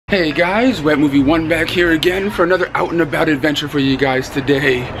Hey guys, Wet Movie 1 back here again for another out and about adventure for you guys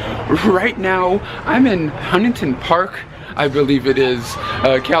today. Right now, I'm in Huntington Park, I believe it is,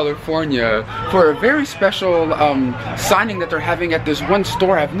 California, for a very special signing that they're having at this one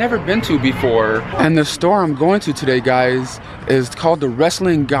store I've never been to before. And the store I'm going to today, guys, is called the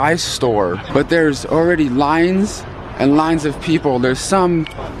Wrestling Guys Store. But there's already lines and lines of people. There's some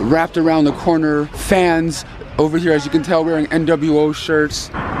wrapped around the corner, fans over here, as you can tell, wearing NWO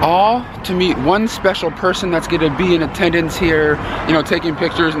shirts, all to meet one special person that's going to be in attendance here, you know, taking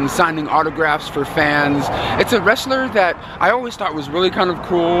pictures and signing autographs for fans. It's a wrestler that I always thought was really kind of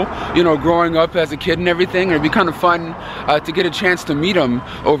cool, you know, growing up as a kid and everything. It'd be kind of fun to get a chance to meet him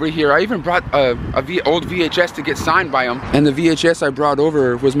over here. I even brought old VHS to get signed by him, and the VHS I brought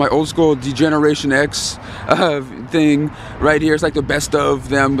over was my old school Degeneration X thing right here. It's like the best of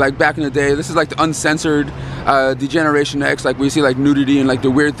them, like back in the day. This is like the uncensored Degeneration X, like we see like nudity and like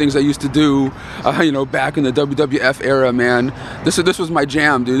the weird things I used to do, you know, back in the WWF era, man. This was my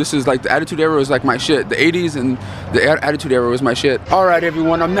jam, dude. This is like the Attitude Era was like my shit. The 80s and the Attitude Era was my shit. All right,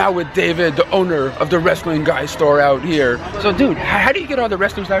 everyone, I'm now with David, the owner of the Wrestling Guys Store out here. So, dude, how do you get all the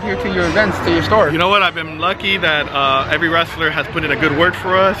wrestlers out here to your events, to your store? You know what? I've been lucky that every wrestler has put in a good word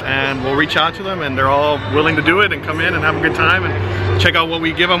for us, and we'll reach out to them, and they're all willing to do it and come in and have a good time and check out what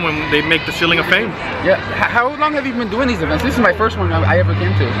we give them when they make the Ceiling of Fame. Yeah. How long have you been doing these events? This is my first one I ever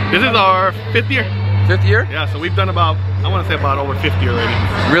came to. This is our 5th year. 5th year? Yeah, so we've done about, I want to say about over 50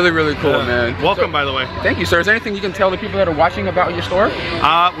 already. Really, really cool, man. Welcome, by the way. Thank you, sir. Is there anything you can tell the people that are watching about your store?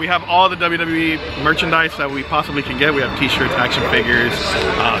 We have all the WWE merchandise that we possibly can get. We have t-shirts, action figures,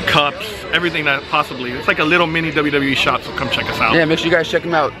 cups, everything that possibly. It's like a little mini WWE shop, so come check us out. Yeah, make sure you guys check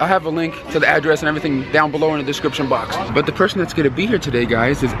them out. I'll have a link to the address and everything down below in the description box. But the person that's going to be here today,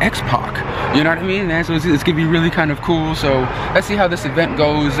 guys, is X-Pac. You know what I mean? So it's going to be really kind of cool. So let's see how this event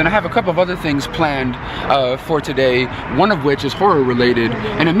goes. And I have a couple of other things planned for today, one of which is horror related,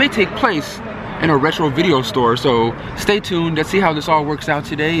 and it may take place in a retro video store, so stay tuned. Let's see how this all works out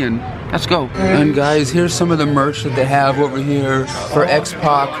today, and let's go. And guys, here's some of the merch that they have over here for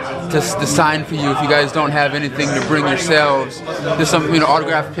X-Pac to sign for you if you guys don't have anything to bring yourselves. There's some, you know,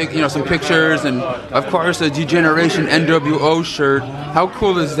 autograph some pictures, and of course a Degeneration NWO shirt. How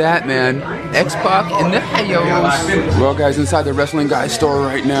cool is that, man? X-Pac in the house. Well, guys, inside the Wrestling Guys store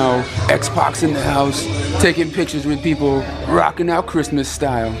right now, X-Pac's in the house, taking pictures with people, rocking out Christmas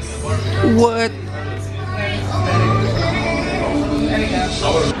style. What?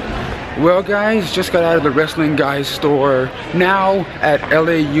 Well, guys, just got out of the Wrestling Guys store, now at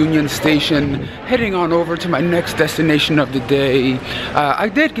LA Union Station, heading on over to my next destination of the day. I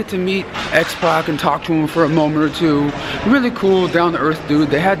did get to meet X-Pac and talk to him for a moment or two. Really cool, down-to-earth dude.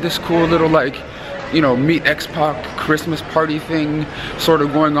 They had this cool little, like, you know, meet X-Pac Christmas party thing sort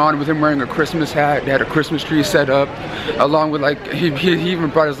of going on with him wearing a Christmas hat. They had a Christmas tree set up, along with, like, he even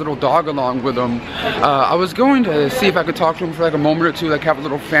brought his little dog along with him. I was going to see if I could talk to him for like a moment or two, like have a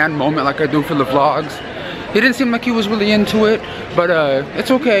little fan moment like I do for the vlogs. He didn't seem like he was really into it, but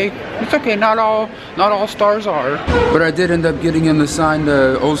it's okay. It's okay, not all stars are. But I did end up getting him to sign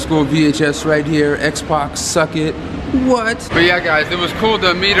the old school VHS right here, X-Pac Suck It. What? But yeah, guys, it was cool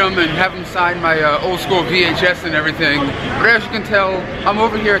to meet him and have him sign my old school VHS and everything. But as you can tell, I'm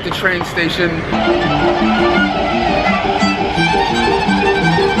over here at the train station.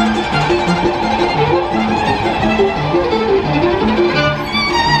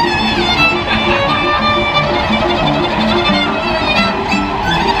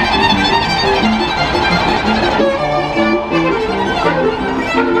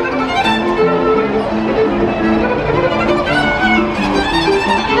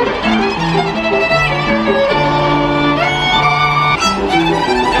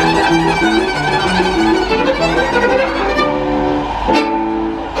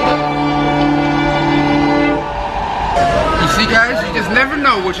 Never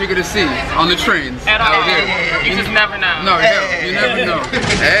know what you're gonna see on the trains out here. You just never know. No, you never know.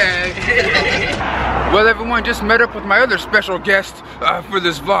 Hey. Well, everyone, just met up with my other special guest for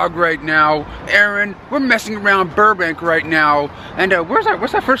this vlog right now, Arron. We're messing around Burbank right now, and what's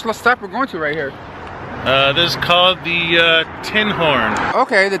that first stop we're going to right here? This is called the Tin Horn.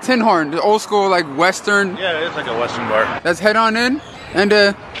 Okay, the Tin Horn, the old school like Western. Yeah, it's like a Western bar. Let's head on in and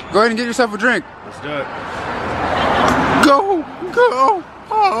go ahead and get yourself a drink. Let's do it. Go! Go!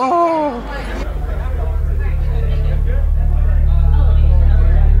 Oh!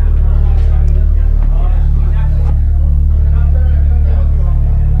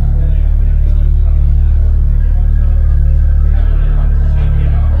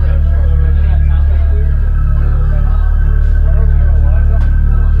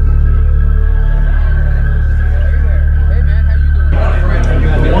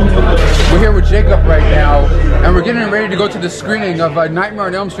 We're getting ready to go to the screening of Nightmare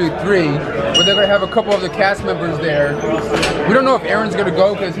on Elm Street 3, where they're going to have a couple of the cast members there. We don't know if Arron's going to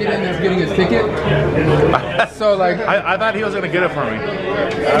go because he didn't end up getting his ticket. So like, I thought he was going to get it for me.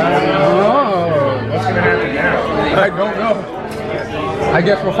 Oh, What's going to happen now? I don't know. I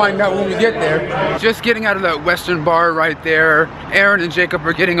guess we'll find out when we get there. Just getting out of that Western bar right there. Arron and Jacob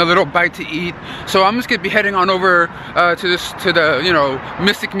are getting a little bite to eat. So I'm just gonna be heading on over to the you know,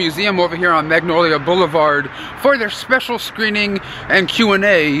 Mystic Museum over here on Magnolia Boulevard for their special screening and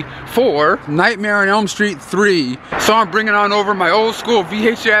Q&A for Nightmare on Elm Street 3. So I'm bringing on over my old school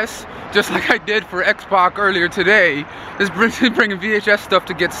VHS, just like I did for X-Pac earlier today. Just bringing VHS stuff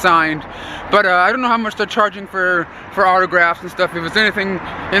to get signed. But I don't know how much they're charging for autographs and stuff. If it's anything,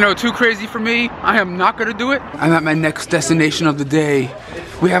 you know, too crazy for me, I am not gonna do it. I'm at my next destination of the day.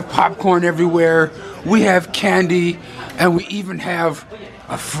 We have popcorn everywhere, we have candy, and we even have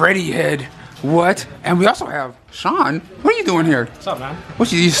a Freddy head. What? And we also have Sean. What are you doing here? What's up, man?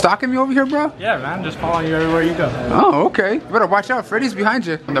 What, you stalking me over here, bro? Yeah, man. Just following you everywhere you go. Oh, okay. You better watch out. Freddy's behind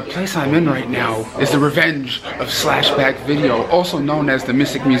you. And the place I'm in right now is the Revenge of Slashback Video, also known as the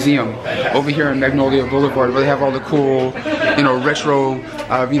Mystic Museum, over here on Magnolia Boulevard, where they have all the cool, you know, retro,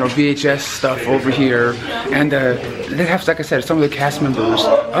 you know, VHS stuff over here. And they have, like I said, some of the cast members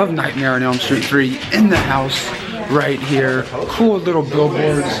of Nightmare on Elm Street 3 in the house right here. Cool little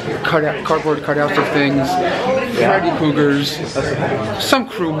billboards, cardboard cutouts of things. Freddy Cougars, some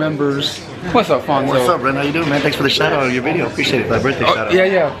crew members. What's up, Fonzo? What's up, Brent? How you doing, man? Thanks for the shout out on your video. Appreciate it for that birthday shout out. Yeah,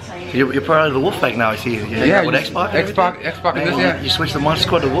 yeah. You're part of the Wolfpack now, I see. Yeah, with X-Pac? X-Pac and this, yeah. You switched the Monster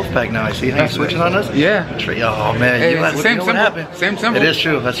Squad to Wolfpack now, I see. How you switching on us? Yeah. Oh, man. Hey, you know symbol. what happened? Same symbol. It is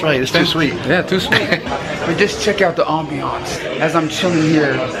true. That's right. It's too sweet. Yeah, too sweet. But just check out the ambiance as I'm chilling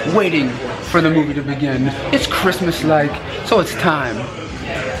here, waiting for the movie to begin. It's Christmas-like, so it's time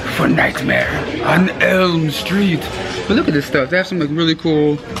for Nightmare on Elm Street. But look at this stuff. They have some like really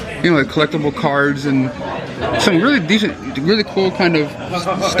cool, you know, like collectible cards and some really decent, really cool kind of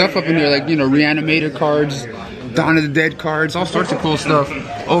stuff up in here, like, you know, reanimated cards, Dawn of the Dead cards, all sorts of cool stuff.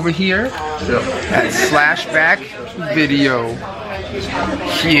 Over here at Slashback Video.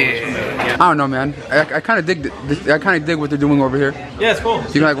 Yeah. I don't know, man. I kind of dig. I kind of dig what they're doing over here. Yeah, it's cool. So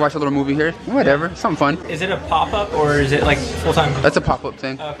you can like watch a little movie here. Whatever, something fun. Is it a pop-up or is it like full-time? That's a pop-up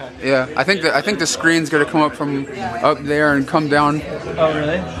thing. Okay. Yeah, I think the screen's gonna come up from up there and come down. Oh,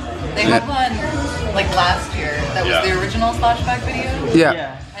 really? They had one like last year that was the original Slashback Video.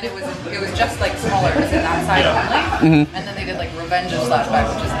 Yeah. And it was just like smaller, it was in that size only. And then they did like Revenge of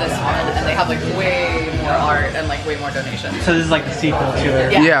Slashback, which is this one, and they have like way more art and like way more donations. So this is like the sequel to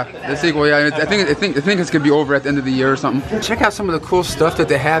it. Yeah, the sequel. Yeah, I think it's gonna be over at the end of the year or something. Check out some of the cool stuff that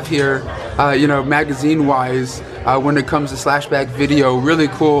they have here. You know, magazine-wise, when it comes to Slashback Video, really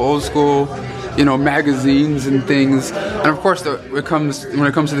cool, old school, you know, magazines and things. And of course, when it comes to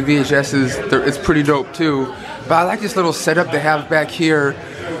the VHSs, it's pretty dope too. But I like this little setup they have back here,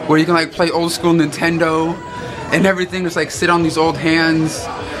 where you can like play old school Nintendo and everything. Just like sit on these old hands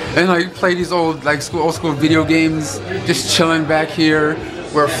and like play these old old school video games. Just chilling back here,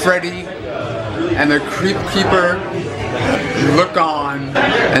 where Freddy and the Creep Keeper look on,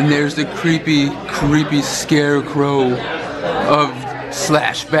 and there's the creepy scarecrow of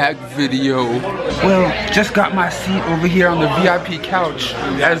Slashback Video. Well, just got my seat over here on the VIP couch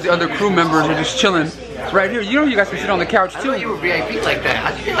as the other crew members are just chilling. Right here, you know you guys can sit on the couch too. I thought you were VIP like that.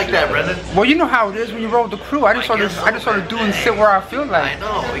 How'd you get like that, brother? Well, you know how it is when you roll with the crew. I just sort of do and sit where I feel like. I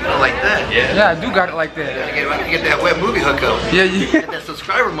know, we got it like that. Yeah, I do got it like that. I gotta get that web movie hookup. Yeah, you get that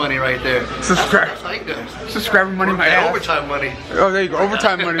subscriber money right there. Subscriber. That's how it goes. Subscriber money, my ass. Overtime money. Oh, there you go.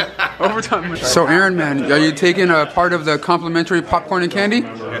 Overtime money. Overtime money. So, Arron, man, are you taking a part of the complimentary popcorn and candy?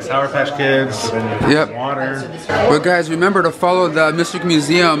 Yeah, Sour Patch Kids. Yep. Water. Well, guys, remember to follow the Mystic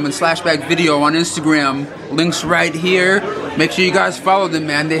Museum and Slashback Video on Instagram. Links right here. Make sure you guys follow them,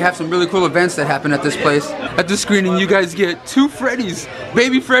 man. They have some really cool events that happen at this place. At the screening, you guys get 2 Freddys.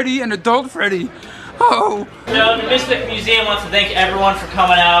 Baby Freddy and adult Freddy. Oh. So the Mystic Museum wants to thank everyone for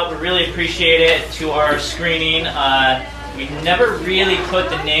coming out. We really appreciate it to our screening. We never really put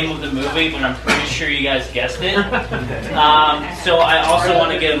the name of the movie, but I'm pretty sure you guys guessed it. So I also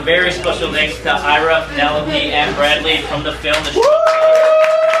want to give very special thanks to Ira, Penelope, and Bradley from the film.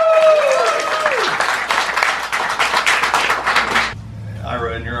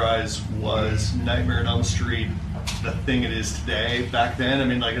 Ira, in your eyes, was Nightmare on Elm Street the thing it is today? Back then, I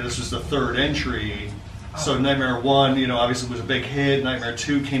mean, like, this was the 3rd entry. So Nightmare 1, you know, obviously was a big hit. Nightmare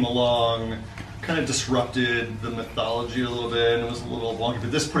 2 came along, kind of disrupted the mythology a little bit, and it was a little wonky,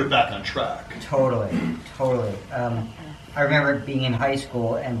 but this put it back on track. Totally, totally. I remember being in high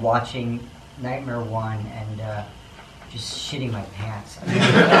school and watching Nightmare 1 and just shitting my pants.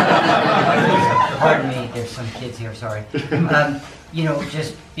 Pardon me, there's some kids here, sorry. You know,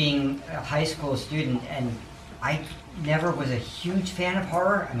 just being a high school student, and I never was a huge fan of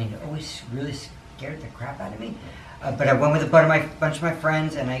horror. I mean, it always really scared the crap out of me. But I went with a bunch of my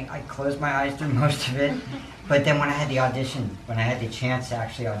friends, and I closed my eyes through most of it. But then when I had the audition, when I had the chance to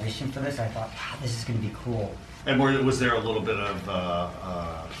actually audition for this, I thought, wow, this is going to be cool. And was there a little bit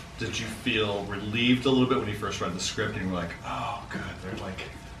of, did you feel relieved a little bit when you first read the script and you were like, oh, good,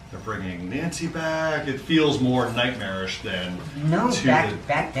 they're bringing Nancy back? It feels more nightmarish than... No,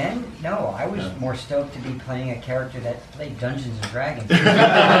 back then, no. I was more stoked to be playing a character that played Dungeons and Dragons.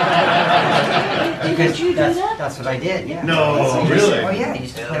 Because that's what I did, yeah. No, really? Oh yeah, I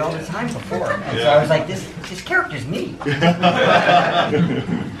used to play all the time before. And so I was like, this character's me.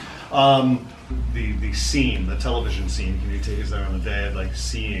 The scene, the television scene, can you take us there on the day, like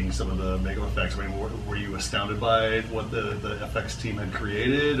seeing some of the makeup effects? I mean, were you astounded by what the FX team had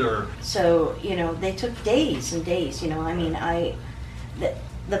created, or? So, you know, they took days and days, you know, I mean,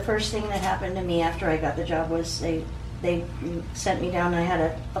 the first thing that happened to me after I got the job was they sent me down and I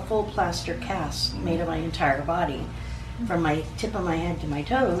had a full plaster cast made of my entire body, from my tip of my head to my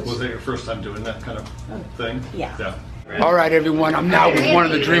toes. Was that your first time doing that kind of thing? Yeah. All right, everyone, I'm now with one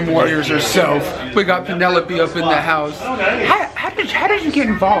of the Dream Warriors herself. We got Penelope up in the house. How did you get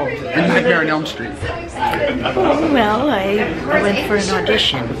involved in Nightmare on Elm Street? Well, I went for an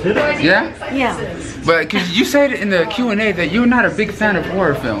audition. Yeah? Yeah. But because you said in the Q&A that you're not a big fan of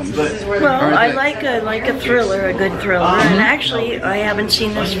horror films. Well, I like a thriller, a good thriller. And actually, I haven't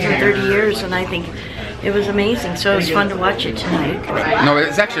seen this for 30 years, and I think it was amazing, so it was fun to watch it tonight. No,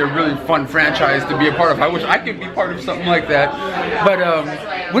 it's actually a really fun franchise to be a part of. I wish I could be part of something like that. But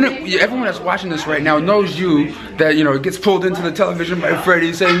everyone that's watching this right now knows you, that, you know, it gets pulled into the television by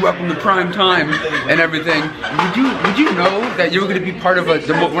Freddy saying welcome to prime time and everything. Would you know that you were going to be part of one of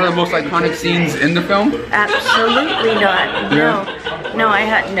the most iconic scenes in the film? Absolutely not. No, I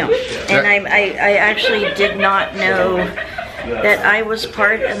had no. And I actually did not know that I was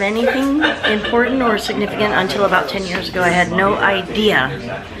part of anything important or significant until about 10 years ago. I had no idea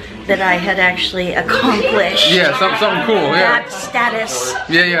that I had actually accomplished something cool, that status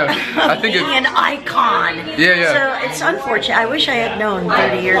I think being an icon. So it's unfortunate. I wish I had known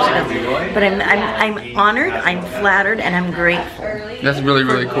 30 years ago. But I'm honored, I'm flattered, and I'm grateful. That's really,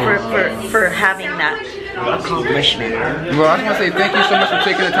 really cool. For having that accomplishment. Well, I just want to say thank you so much for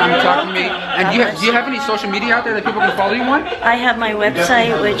taking the time to talk to me. And do you have any social media out there that people can follow you on? I have my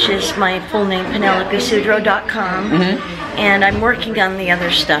website, which is my full name, PenelopeSudrow.com. And I'm working on the other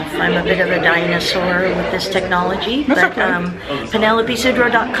stuff. I'm a bit of a dinosaur with this technology. But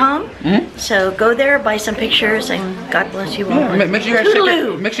PenelopeSudrow.com. So go there, buy some pictures, and God bless you all. Make sure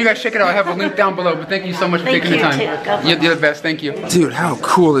you guys check it out. I have a link down below. But thank you so much for taking the time. You're the best. Thank you. Dude, how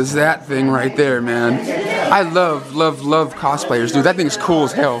cool is that thing right there, man? I love cosplayers, dude. That thing's cool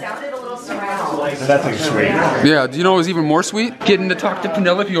as hell. That thing's sweet. Yeah, do you know what was even more sweet? Getting to talk to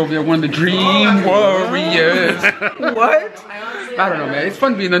Penelope over there, one of the Dream Warriors. What? I don't know, man. It's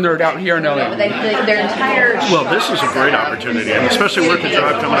fun being a nerd out here in LA. Their entire Well, this is a great opportunity, and especially worth the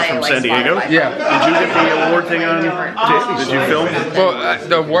drive coming up from San Diego. Yeah. Did you get the award thing on? Did you film? Well,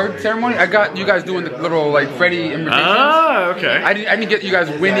 the award ceremony, I got you guys doing the little like Freddy invitations. Ah, okay. I didn't get you guys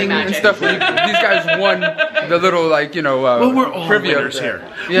winning and stuff. These guys won the little like well, we're all trivia winners here.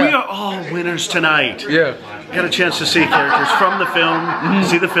 Yeah. We are all winners tonight. Yeah. Got a chance to see characters from the film,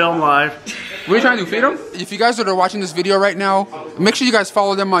 see the film live. What are you trying to do, feed them? If you guys that are watching this video right now, make sure you guys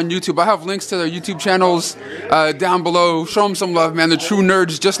follow them on YouTube. I have links to their YouTube channels down below. Show them some love, man. The true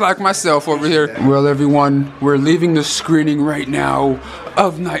nerds just like myself over here. Well, everyone, we're leaving the screening right now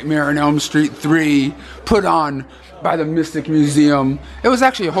of Nightmare on Elm Street 3, put on by the Mystic Museum. It was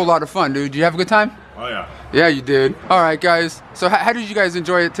actually a whole lot of fun, dude. Did you have a good time? Oh, yeah. Yeah, you did. All right, guys. So how did you guys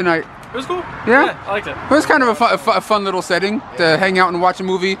enjoy it tonight? It was cool. Yeah? I liked it. It was kind of a fun little setting to hang out and watch a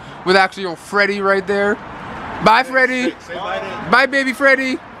movie with actual Freddy right there. Bye, Freddy. Say bye, Dad. Bye, baby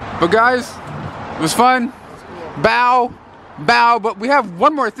Freddy. But guys, it was fun. Bow. But we have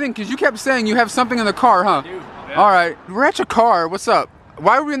one more thing, because you kept saying you have something in the car, huh? Yeah. All right. We're at your car. What's up?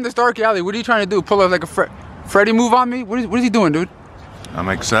 Why are we in this dark alley? What are you trying to do? Pull up like a Freddy move on me? What is he doing, dude? I'm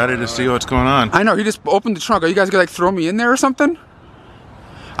excited to see what's going on. I know. He just opened the trunk. Are you guys gonna like throw me in there or something?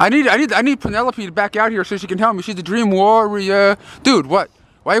 I need Penelope to back out here so she can help me. She's the Dream Warrior. Dude, what?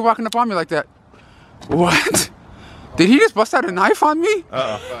 Why are you walking up on me like that? What? Did he just bust out a knife on me?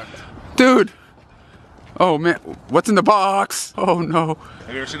 Uh-oh. Dude. Oh, man. What's in the box? Oh, no.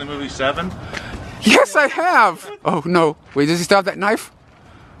 Have you ever seen the movie 7? Yes, I have. Oh, no. Wait, does he still have that knife?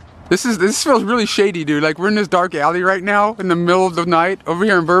 This feels really shady, dude. Like we're in this dark alley right now in the middle of the night over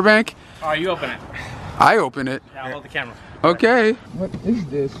here in Burbank. Oh, you open it. I open it. Yeah, I'll hold the camera. Okay. What is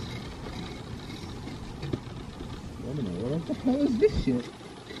this? What the hell is this shit?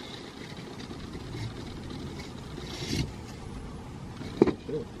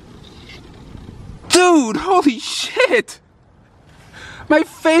 Dude, holy shit! My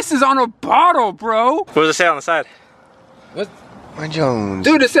face is on a bottle, bro. What does it say on the side? What? My Jones.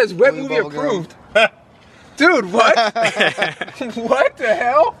 Dude, it says web movie approved. Dude, what? What the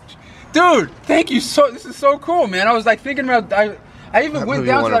hell? Dude, thank you so. This is so cool, man. I was like thinking about. I even went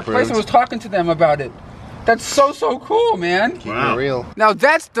down to that place and was talking to them about it. That's so cool, man. Keep it real. Now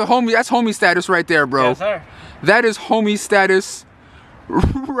that's the homie. That's homie status right there, bro. Yes, sir. That is homie status.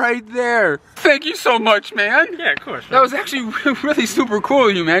 Right there. Thank you so much, man. Yeah, of course. That was actually really super cool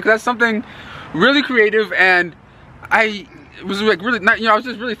of you, man. Cause that's something really creative, and I was like really not. You know, I was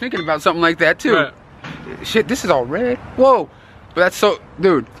just really thinking about something like that too. Right. Shit, this is all red. Whoa, but that's so,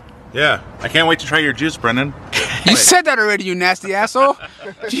 dude. Yeah, I can't wait to try your juice, Brendan. You said that already, you nasty asshole.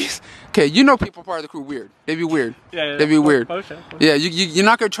 Jeez. Okay, you know people part of the crew weird. They be weird. Yeah, they be weird. Potion. Yeah, you're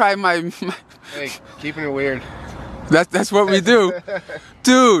not gonna try my Hey, keeping it weird. That's what we do,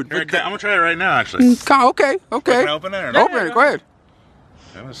 dude. Here, I'm gonna try it right now, actually. Okay. Can I open it or not? Open it. Go ahead.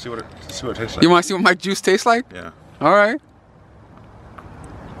 Yeah, let's see what it tastes like. You want to see what my juice tastes like? Yeah. All right.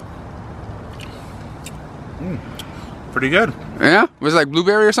 Pretty good. Yeah. Was it like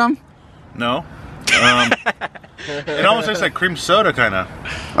blueberry or something? No. It almost tastes like cream soda, kind of.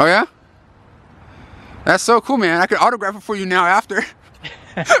 Oh yeah. That's so cool, man. I could autograph it for you now after.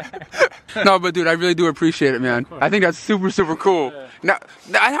 No, but dude, I really do appreciate it, man. I think that's super cool. Now,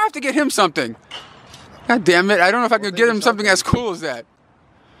 I have to get him something. God damn it! I don't know if I can get him something as cool as that.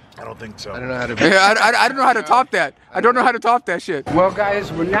 I don't think so. I don't know how to. Yeah, I don't know how to top that. I don't know how to top that shit. Well,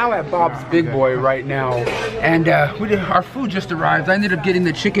 guys, we're now at Bob's Big Boy right now, and our food just arrived. I ended up getting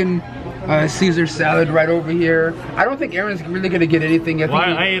the chicken Caesar salad right over here. I don't think Aaron's really gonna get anything.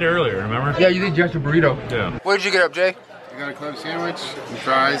 I ate earlier, remember? Yeah, you did just a burrito. Yeah. What did you get up, Jay? I got a club sandwich, some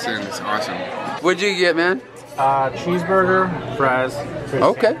fries, and it's awesome. What did you get, man? Cheeseburger, fries.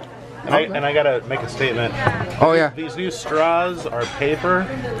 Okay. And I gotta make a statement. Oh yeah. These new straws are paper.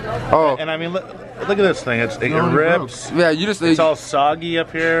 Oh. And I mean, look at this thing. It rips. Yeah, It's all soggy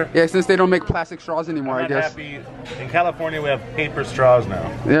up here. Yeah, since they don't make plastic straws anymore, I'm I guess. happy. In California, we have paper straws now.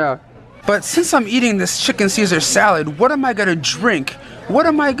 Yeah. But since I'm eating this chicken Caesar salad, what am I gonna drink? What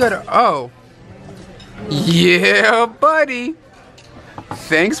am I gonna? Oh. Yeah, buddy.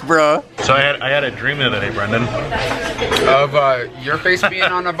 Thanks, bruh. So I had a dream the other day, Brendan. Of your face being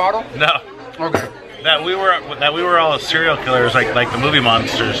on a bottle? No. Okay. That we were all serial killers, like the movie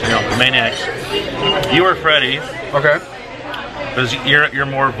monsters, you know, the maniacs. You were Freddy. Okay. Because you're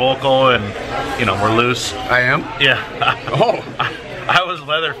more vocal and, you know, more loose. I am? Yeah. Oh. I was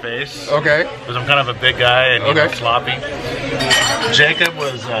Leatherface. Okay. Because I'm kind of a big guy and you know, sloppy. Jacob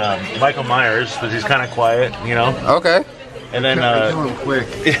was Michael Myers because he's kind of quiet, you know. Okay. And then quick.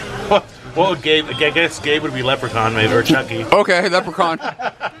 what would Gabe? I guess Gabe would be Leprechaun, maybe, or Chucky. Okay, Leprechaun.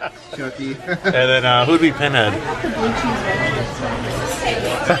 Chucky. And then who'd be Pinhead?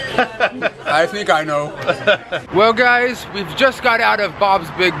 I think I know. Well, guys, we've just got out of Bob's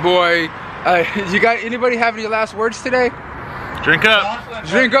Big Boy. Anybody have any last words today? Drink up.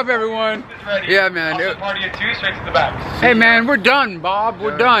 Drink up, everyone. Yeah, man. Party at 2, straight to the back. Hey, man, we're done, Bob.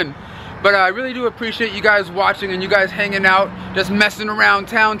 We're done. But I really do appreciate you guys watching and you guys hanging out, just messing around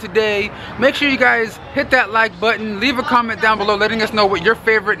town today. Make sure you guys hit that like button, leave a comment down below letting us know what your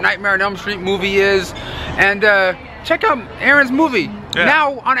favorite Nightmare on Elm Street movie is. And check out Aaron's movie,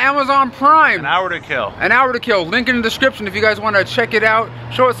 now on Amazon Prime. An Hour to Kill. An Hour to Kill. Link in the description if you guys want to check it out.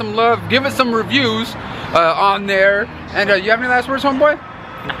 Show it some love. Give it some reviews on there. And you have any last words, homeboy?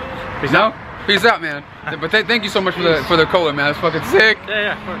 Peace out. Peace out, man. But thank you so much for the cola, man. It's fucking sick.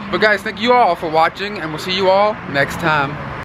 Yeah, of course. But guys, thank you all for watching, and we'll see you all next time.